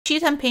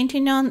sheet I'm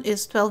painting on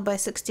is 12 by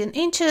 16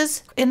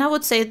 inches, and I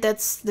would say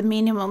that's the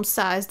minimum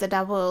size that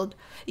I would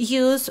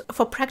use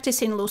for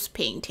practicing loose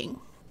painting.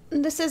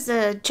 This is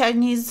a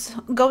Chinese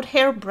goat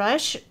hair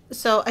brush,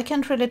 so I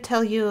can't really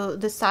tell you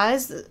the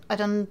size. I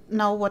don't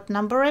know what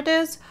number it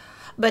is,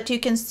 but you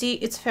can see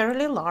it's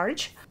fairly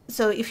large.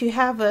 So if you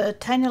have a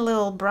tiny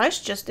little brush,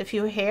 just a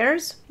few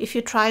hairs, if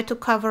you try to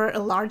cover a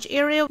large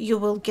area, you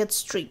will get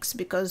streaks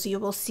because you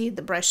will see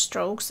the brush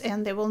strokes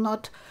and there will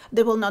not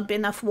be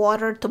enough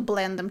water to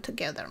blend them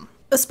together.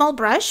 A small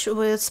brush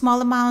with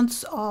small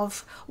amounts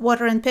of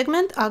water and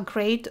pigment are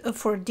great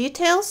for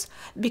details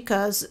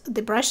because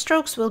the brush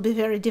strokes will be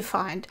very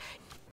defined.